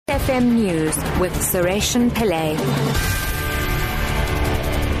EFM News with SARESHEN PILLAY.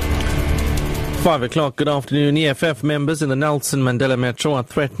 5 o'clock, good afternoon. EFF members in the Nelson Mandela Metro are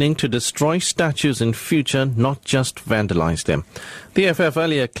threatening to destroy statues in future, not just vandalise them. The EFF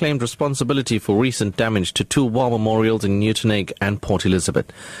earlier claimed responsibility for recent damage to two war memorials in Uitenhage and Port Elizabeth.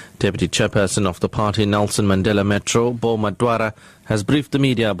 Deputy Chairperson of the party, Nelson Mandela Metro, Bo Madwara, has briefed the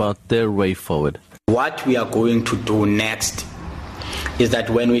media about their way forward. What we are going to do next is that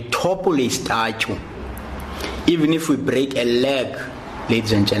when we topple a statue, even if we break a leg,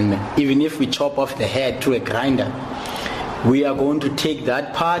 ladies and gentlemen, even if we chop off the head to a grinder, we are going to take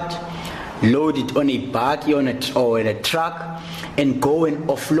that part, load it on a buggy or in a truck, and go and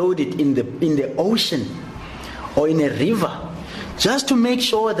offload it in the ocean or in a river, just to make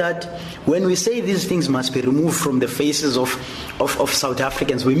sure that when we say these things must be removed from the faces of South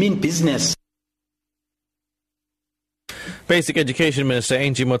Africans, we mean business. Basic Education Minister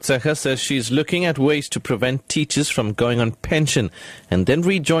Angie Motshekga says she's looking at ways to prevent teachers from going on pension and then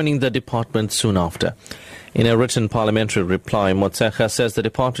rejoining the department soon after. In a written parliamentary reply, Motshekga says the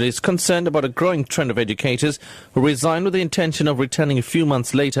department is concerned about a growing trend of educators who resign with the intention of returning a few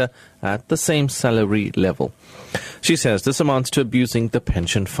months later at the same salary level. She says this amounts to abusing the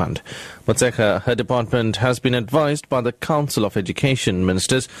pension fund. Motshekga, her department has been advised by the Council of Education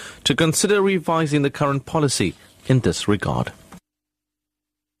Ministers to consider revising the current policy in this regard.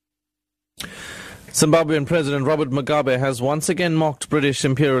 Zimbabwean President Robert Mugabe has once again mocked British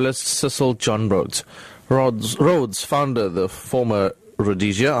imperialist Cecil John Rhodes. Rhodes founded the former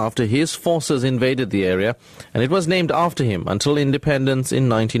Rhodesia after his forces invaded the area, and it was named after him until independence in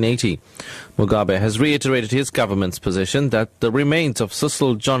 1980. Mugabe has reiterated his government's position that the remains of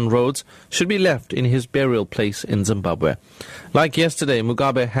Cecil John Rhodes should be left in his burial place in Zimbabwe. Like yesterday,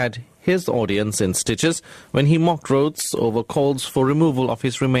 Mugabe had his audience in stitches when he mocked Rhodes over calls for removal of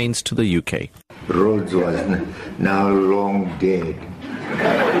his remains to the UK. Rhodes was now long dead.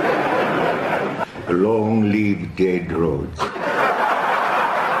 Long live dead Rhodes.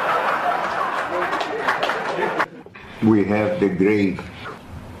 We have the grave.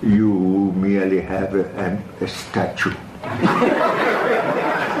 You merely have a statue.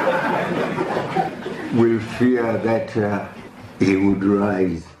 We fear that he would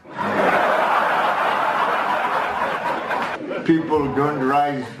rise. People don't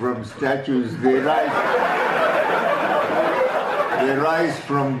rise from statues, they rise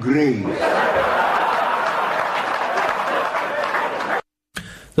from graves.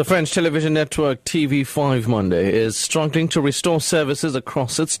 The French television network TV5 Monday is struggling to restore services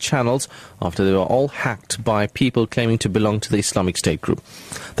across its channels after they were all hacked by people claiming to belong to the Islamic State group.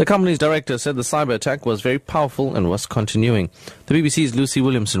 The company's director said the cyber attack was very powerful and was continuing. The BBC's Lucy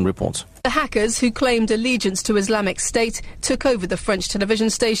Williamson reports. The hackers, who claimed allegiance to Islamic State, took over the French television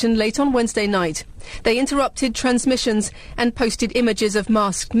station late on Wednesday night. They interrupted transmissions and posted images of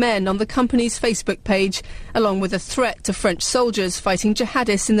masked men on the company's Facebook page, along with a threat to French soldiers fighting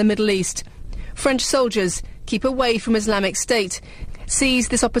jihadists in the Middle East. French soldiers, keep away from Islamic State. Seize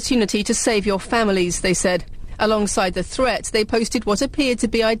this opportunity to save your families, they said. Alongside the threat, they posted what appeared to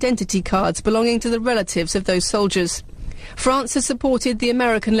be identity cards belonging to the relatives of those soldiers. France has supported the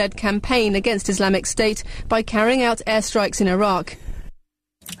American-led campaign against Islamic State by carrying out airstrikes in Iraq.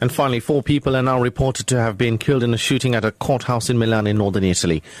 And finally, 4 people are now reported to have been killed in a shooting at a courthouse in Milan in northern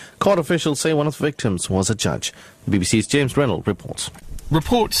Italy. Court officials say one of the victims was a judge. The BBC's James Reynolds reports.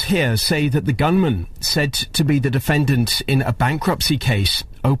 Reports here say that the gunman, said to be the defendant in a bankruptcy case,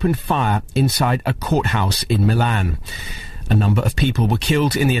 opened fire inside a courthouse in Milan. A number of people were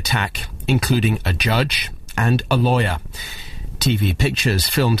killed in the attack, including a judge and a lawyer. TV pictures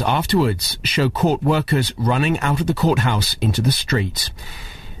filmed afterwards show court workers running out of the courthouse into the street.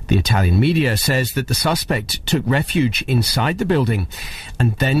 The Italian media says that the suspect took refuge inside the building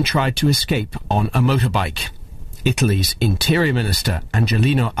and then tried to escape on a motorbike. Italy's Interior Minister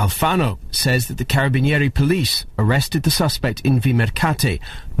Angelino Alfano says that the Carabinieri police arrested the suspect in Vimercate,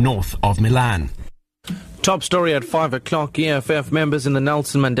 north of Milan. Top story at 5 o'clock. EFF members in the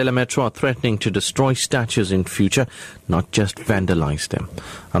Nelson Mandela Metro are threatening to destroy statues in future, not just vandalise them.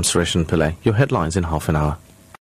 I'm SARESHEN PILLAY. Your headlines in half an hour.